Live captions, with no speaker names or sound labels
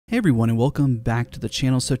Hey everyone, and welcome back to the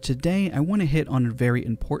channel. So today I want to hit on a very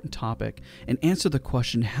important topic and answer the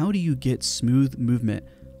question, how do you get smooth movement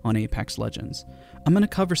on Apex Legends? I'm going to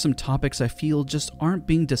cover some topics I feel just aren't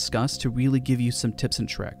being discussed to really give you some tips and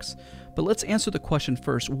tricks. But let's answer the question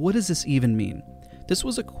first, what does this even mean? This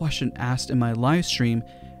was a question asked in my live stream,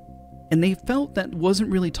 and they felt that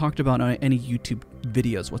wasn't really talked about on any YouTube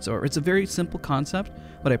videos whatsoever. It's a very simple concept,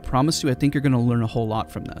 but I promise you I think you're going to learn a whole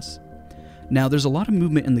lot from this. Now, there's a lot of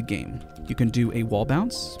movement in the game. You can do a wall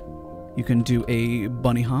bounce, you can do a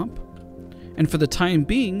bunny hop, and for the time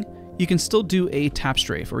being, you can still do a tap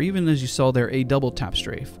strafe, or even as you saw there, a double tap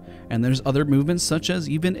strafe. And there's other movements such as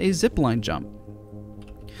even a zipline jump.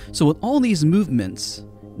 So with all these movements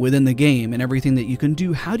within the game and everything that you can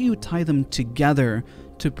do, how do you tie them together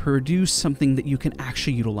to produce something that you can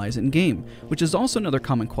actually utilize in game? Which is also another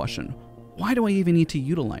common question. Why do I even need to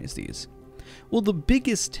utilize these? Well, the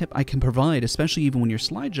biggest tip I can provide, especially even when you're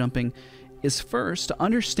slide jumping, is first to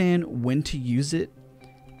understand when to use it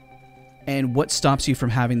and what stops you from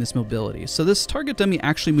having this mobility. So this target dummy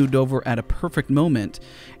actually moved over at a perfect moment,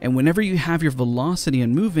 and whenever you have your velocity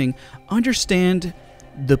and moving, understand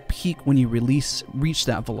the peak when you reach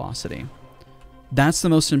that velocity. That's the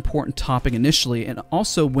most important topic initially, and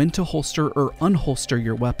also when to holster or unholster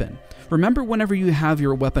your weapon. Remember, whenever you have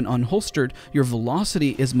your weapon unholstered, your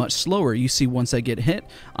velocity is much slower. You see, once I get hit,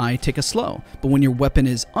 I take a slow. But when your weapon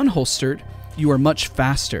is unholstered, you are much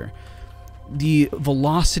faster. The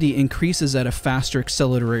velocity increases at a faster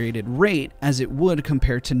accelerated rate as it would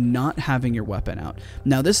compared to not having your weapon out.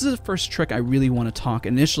 Now, this is the first trick I really want to talk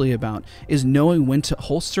initially about, is knowing when to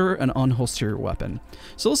holster and unholster your weapon.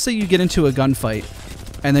 So let's say you get into a gunfight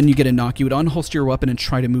and then you get a knock. You would unholster your weapon and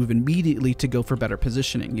try to move immediately to go for better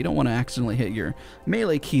positioning. You don't want to accidentally hit your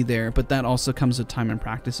melee key there, but that also comes with time and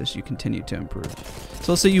practice as you continue to improve.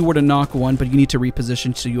 So let's say you were to knock one, but you need to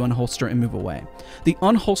reposition, so you unholster and move away. The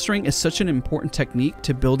unholstering is such an important technique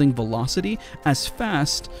to building velocity as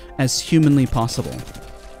fast as humanly possible.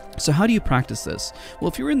 So how do you practice this?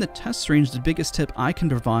 Well, if you're in the test range, the biggest tip I can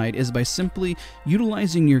provide is by simply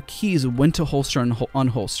utilizing your keys of when to holster and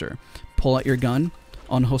unholster. Pull out your gun,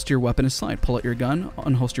 unholster your weapon and slide. Pull out your gun,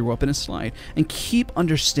 unholster your weapon and slide. And keep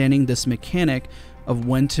understanding this mechanic of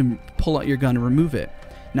when to pull out your gun and remove it.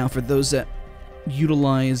 Now, for those that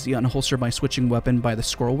utilize the unholster by switching weapon by the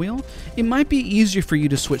scroll wheel, it might be easier for you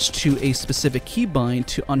to switch to a specific keybind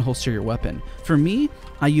to unholster your weapon. For me,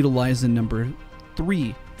 I utilize the number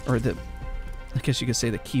 3, or I guess you could say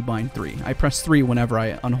the keybind 3. I press 3 whenever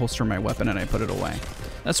I unholster my weapon and I put it away.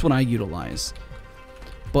 That's what I utilize.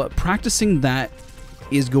 But practicing that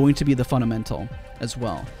is going to be the fundamental as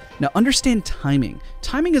well. Now, understand timing.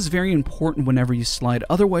 Timing is very important whenever you slide,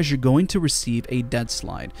 otherwise you're going to receive a dead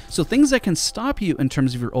slide. So things that can stop you in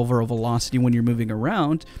terms of your overall velocity when you're moving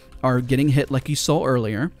around are getting hit like you saw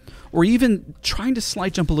earlier, or even trying to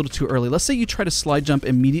slide jump a little too early. Let's say you try to slide jump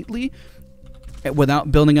immediately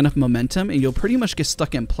without building enough momentum, and you'll pretty much get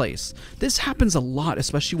stuck in place. This happens a lot,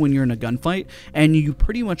 especially when you're in a gunfight, and you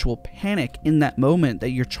pretty much will panic in that moment that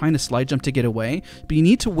you're trying to slide jump to get away, but you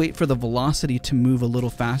need to wait for the velocity to move a little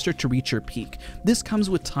faster to reach your peak. This comes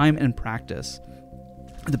with time and practice.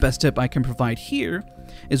 The best tip I can provide here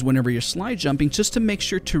is whenever you're slide jumping, just to make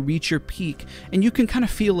sure to reach your peak, and you can kind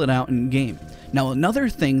of feel it out in game. Now, another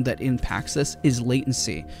thing that impacts this is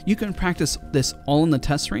latency. You can practice this all in the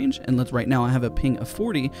test range, and right now I have a ping of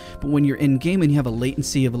 40, but when you're in game and you have a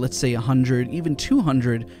latency of, let's say, 100, even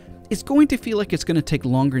 200, it's going to feel like it's going to take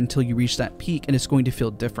longer until you reach that peak, and it's going to feel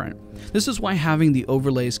different. This is why having the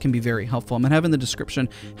overlays can be very helpful. I'm going to have in the description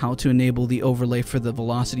how to enable the overlay for the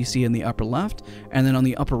velocity see in the upper left, and then on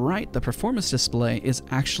the upper right, the performance display is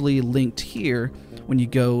actually linked here when you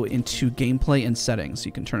go into gameplay and settings.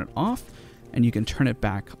 You can turn it off, and you can turn it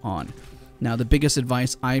back on. Now, the biggest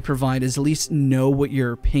advice I provide is at least know what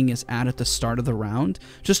your ping is at the start of the round,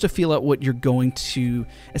 just to feel out what you're going to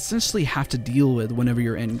essentially have to deal with whenever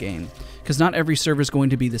you're in game. Because not every server is going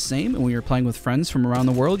to be the same, and when you're playing with friends from around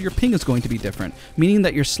the world, your ping is going to be different, meaning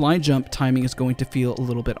that your slide jump timing is going to feel a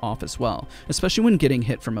little bit off as well, especially when getting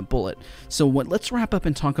hit from a bullet. So let's wrap up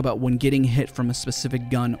and talk about when getting hit from a specific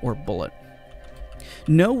gun or bullet.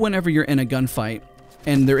 Know whenever you're in a gunfight,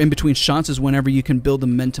 and they're in between shots, is whenever you can build the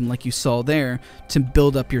momentum like you saw there to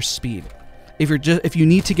build up your speed. If you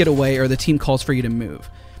need to get away or the team calls for you to move.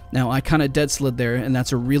 Now, I kind of dead slid there, and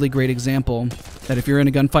that's a really great example that if you're in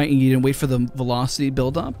a gunfight and you didn't wait for the velocity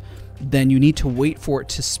build up, then you need to wait for it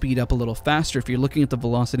to speed up a little faster. If you're looking at the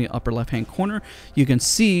velocity upper left hand corner, you can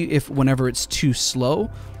see if whenever it's too slow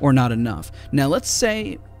or not enough. Now, let's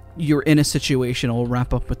say you're in a situation, I'll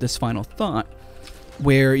wrap up with this final thought,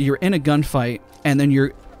 where you're in a gunfight and then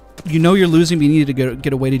you're you know you're losing, but you need to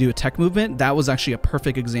get a way to do a tech movement. That was actually a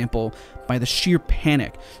perfect example by the sheer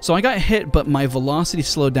panic. So I got hit, but my velocity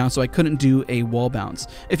slowed down, so I couldn't do a wall bounce.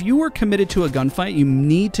 If you were committed to a gunfight, you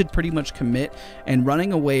need to pretty much commit, and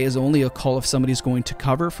running away is only a call if somebody's going to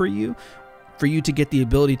cover for you to get the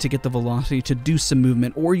ability to get the velocity to do some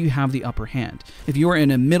movement, or you have the upper hand. If you are in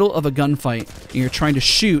the middle of a gunfight and you're trying to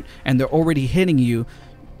shoot and they're already hitting you,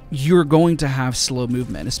 you're going to have slow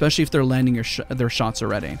movement, especially if they're landing their shots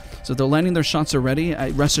already. So if they're landing their shots already,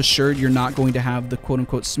 rest assured you're not going to have the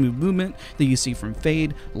quote-unquote smooth movement that you see from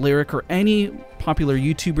Fade, Lyric, or any popular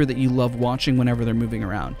YouTuber that you love watching whenever they're moving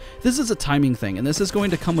around. This is a timing thing, and this is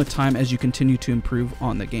going to come with time as you continue to improve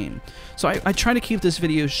on the game. So I try to keep this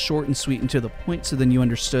video short and sweet and to the point, so then you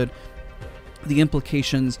understood the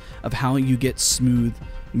implications of how you get smooth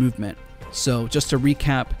movement. So just to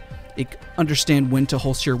recap, understand when to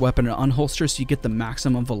holster your weapon or unholster so you get the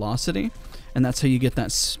maximum velocity, and that's how you get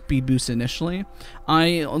that speed boost initially.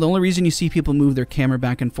 The only reason you see people move their camera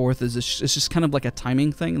back and forth is it's just kind of like a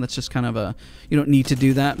timing thing. That's just kind of you don't need to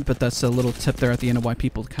do that, but that's a little tip there at the end of why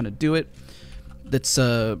people kind of do it. That's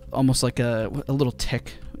almost like a little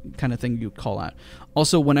tick kind of thing you call out.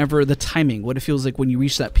 Also, whenever the timing, what it feels like when you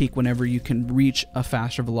reach that peak, whenever you can reach a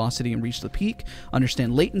faster velocity and reach the peak,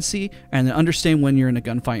 understand latency, and then understand when you're in a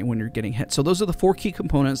gunfight and when you're getting hit. So those are the 4 key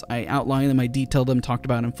components. I outlined them, I detailed them, talked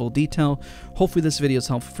about in full detail. Hopefully this video is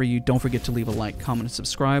helpful for you. Don't forget to leave a like, comment, and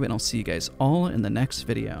subscribe, and I'll see you guys all in the next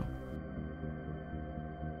video.